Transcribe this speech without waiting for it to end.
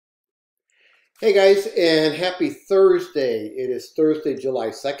Hey guys, and happy Thursday. It is Thursday, July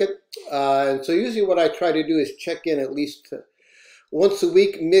 2nd. And so usually what I try to do is check in at least once a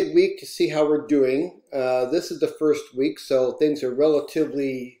week, midweek, to see how we're doing. This is the first week, so things are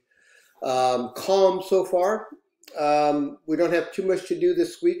relatively calm so far. We don't have too much to do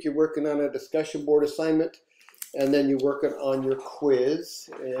this week. You're working on a discussion board assignment, and then you're working on your quiz.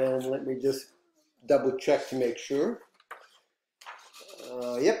 And let me just double check to make sure.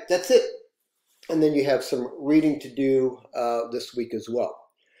 Yep, that's it. And then you have some reading to do this week as well.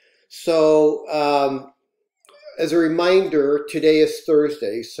 So as a reminder, today is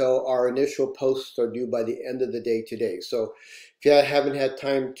Thursday, so our initial posts are due by the end of the day today. So if you haven't had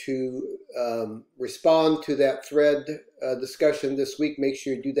time to respond to that thread discussion this week, make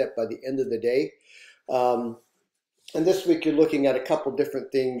sure you do that by the end of the day. And this week you're looking at a couple different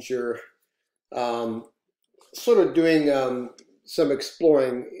things. You're sort of doing some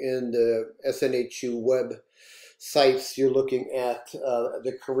exploring in the SNHU web sites. You're looking at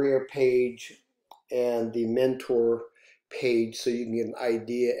the career page and the mentor page, so you can get an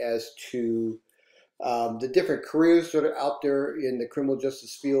idea as to the different careers that are out there in the criminal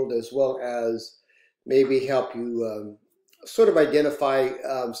justice field, as well as maybe help you sort of identify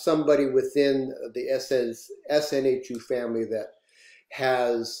somebody within the SNHU family that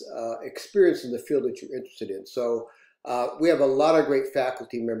has experience in the field that you're interested in. So we have a lot of great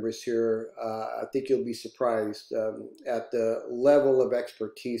faculty members here. I think you'll be surprised at the level of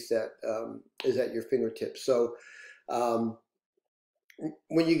expertise that is at your fingertips. So when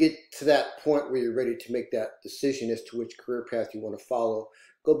you get to that point where you're ready to make that decision as to which career path you want to follow,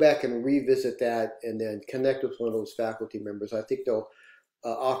 go back and revisit that and then connect with one of those faculty members. I think they'll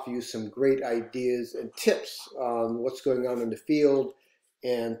offer you some great ideas and tips on what's going on in the field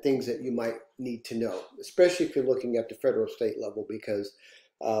and things that you might need to know, especially if you're looking at the federal state level, because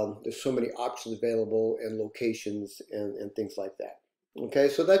there's so many options available and locations and things like that. Okay,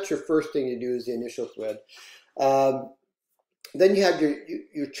 so that's your first thing to do, is the initial thread. Then you have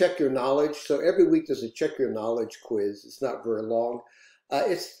your check your knowledge. So every week there's a check your knowledge quiz. It's not very long.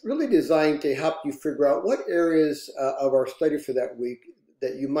 It's really designed to help you figure out what areas of our study for that week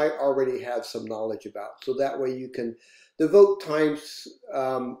that you might already have some knowledge about. So that way you can devote times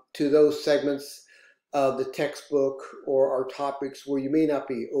to those segments of the textbook or our topics where you may not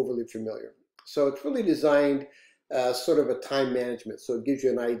be overly familiar. So it's really designed sort of a time management. So it gives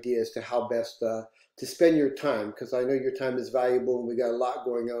you an idea as to how best to spend your time, because I know your time is valuable and we got a lot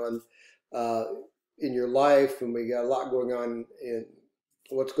going on in your life, and we got a lot going on in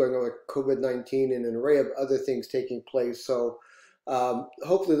what's going on with COVID-19 and an array of other things taking place. So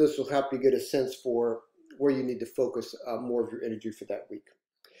hopefully this will help you get a sense for where you need to focus more of your energy for that week.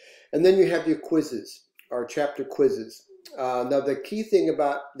 And then you have your quizzes, our chapter quizzes. Now the key thing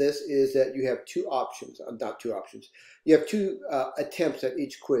about this is that you have two options, not two options. You have two attempts at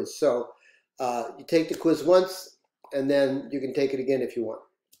each quiz. So you take the quiz once, and then you can take it again if you want.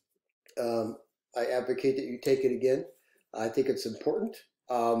 I advocate that you take it again. I think it's important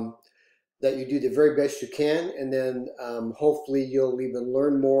that you do the very best you can, and then hopefully you'll even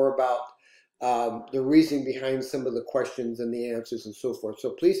learn more about the reasoning behind some of the questions and the answers and so forth. So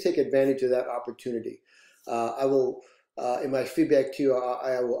please take advantage of that opportunity. I will, in my feedback to you,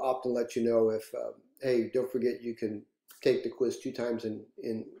 I will often let you know if, hey, don't forget you can take the quiz 2 times in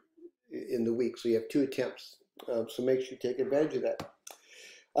the week. So you have 2 attempts. So make sure you take advantage of that.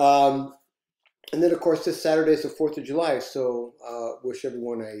 And then, of course, this Saturday is the 4th of July, so wish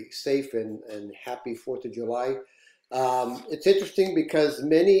everyone a safe and happy 4th of July. It's interesting because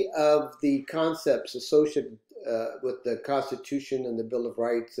many of the concepts associated with the Constitution and the Bill of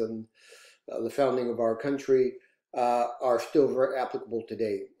Rights and the founding of our country are still very applicable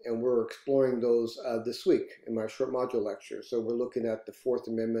today. And we're exploring those this week in my short module lecture. So we're looking at the 4th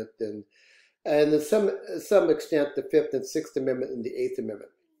Amendment and to some extent the 5th and 6th Amendment and the 8th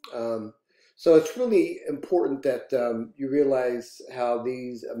Amendment. So it's really important that you realize how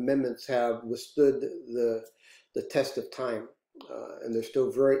these amendments have withstood the test of time, and they're still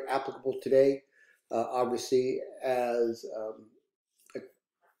very applicable today. Obviously, as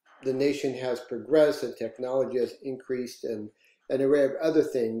the nation has progressed and technology has increased and an array of other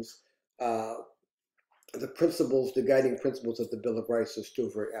things, the principles, the guiding principles of the Bill of Rights are still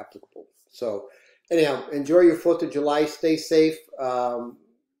very applicable. So anyhow, enjoy your 4th of July. Stay safe.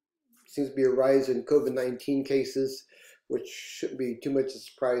 Seems to be a rise in COVID-19 cases, which shouldn't be too much of a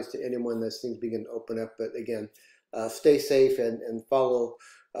surprise to anyone that things begin to open up. But again, stay safe and follow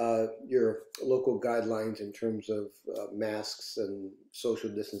your local guidelines in terms of masks and social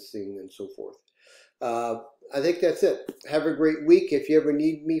distancing and so forth. I think that's it. Have a great week. If you ever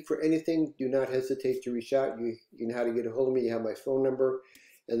need me for anything, do not hesitate to reach out. You know how to get a hold of me. You have my phone number,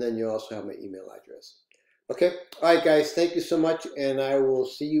 and then you also have my email address. Okay. All right, guys. Thank you so much, and I will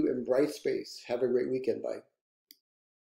see you in bright space. Have a great weekend. Bye.